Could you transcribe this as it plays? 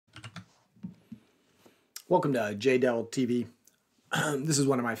Welcome to JADEL TV. This is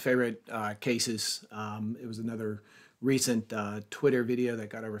one of my favorite cases. It was another recent Twitter video that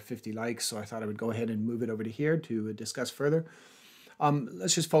got over 50 likes, so I thought I would go ahead and move it over to here to discuss further.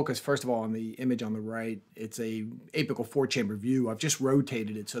 Let's just focus first of all on the image on the right. It's a apical 4-chamber view. I've just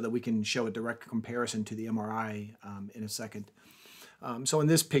rotated it so that we can show a direct comparison to the MRI in a second. So in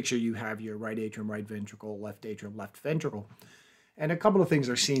this picture you have your right atrium, right ventricle, left atrium, left ventricle. And a couple of things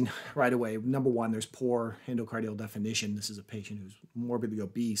are seen right away. Number one, there's poor endocardial definition. This is a patient who's morbidly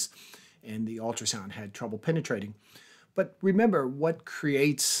obese, and the ultrasound had trouble penetrating. But remember, what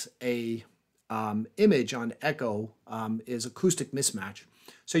creates a image on echo is acoustic mismatch.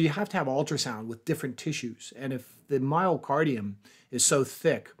 So you have to have ultrasound with different tissues. And if the myocardium is so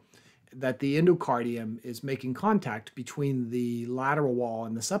thick that the endocardium is making contact between the lateral wall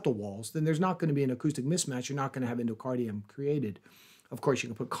and the septal walls, then there's not going to be an acoustic mismatch. You're not going to have endocardium created. Of course, you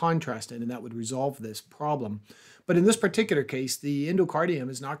can put contrast in, and that would resolve this problem. But in this particular case, the endocardium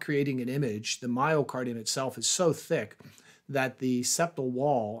is not creating an image. The myocardium itself is so thick that the septal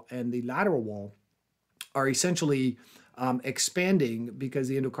wall and the lateral wall are essentially expanding because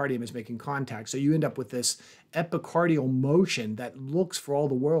the endocardium is making contact. So you end up with this epicardial motion that looks for all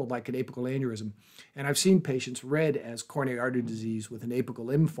the world like an apical aneurysm. And I've seen patients read as coronary artery disease with an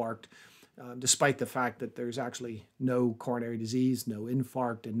apical infarct, despite the fact that there's actually no coronary disease, no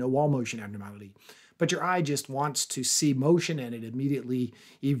infarct, and no wall motion abnormality. But your eye just wants to see motion, and it immediately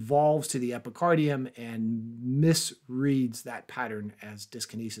evolves to the epicardium and misreads that pattern as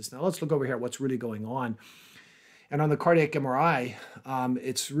dyskinesis. Now let's look over here at what's really going on. And on the cardiac MRI,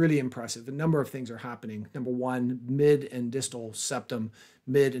 it's really impressive. A number of things are happening. Number one, mid and distal septum,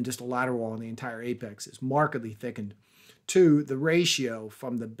 mid and distal lateral wall, and the entire apex is markedly thickened. Two, the ratio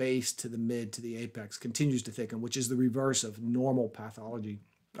from the base to the mid to the apex continues to thicken, which is the reverse of normal pathology,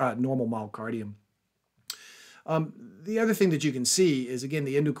 normal myocardium. The other thing that you can see is, again,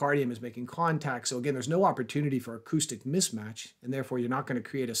 the endocardium is making contact. So again, there's no opportunity for acoustic mismatch, and therefore you're not going to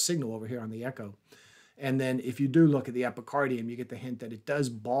create a signal over here on the echo. And then if you do look at the epicardium, you get the hint that it does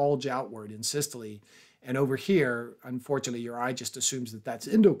bulge outward in systole. And over here, unfortunately, your eye just assumes that that's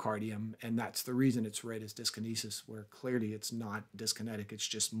endocardium, and that's the reason it's read as dyskinesis, where clearly it's not dyskinetic. It's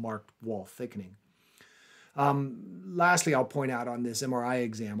just marked wall thickening. Lastly, I'll point out on this MRI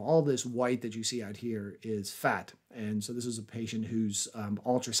exam, all this white that you see out here is fat. And so this is a patient whose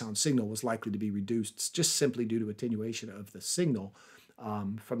ultrasound signal was likely to be reduced just simply due to attenuation of the signal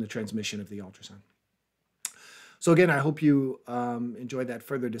from the transmission of the ultrasound. So again, I hope you enjoyed that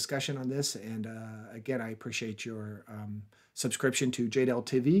further discussion on this. And again, I appreciate your subscription to JADEL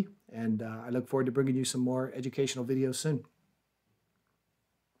TV. And I look forward to bringing you some more educational videos soon.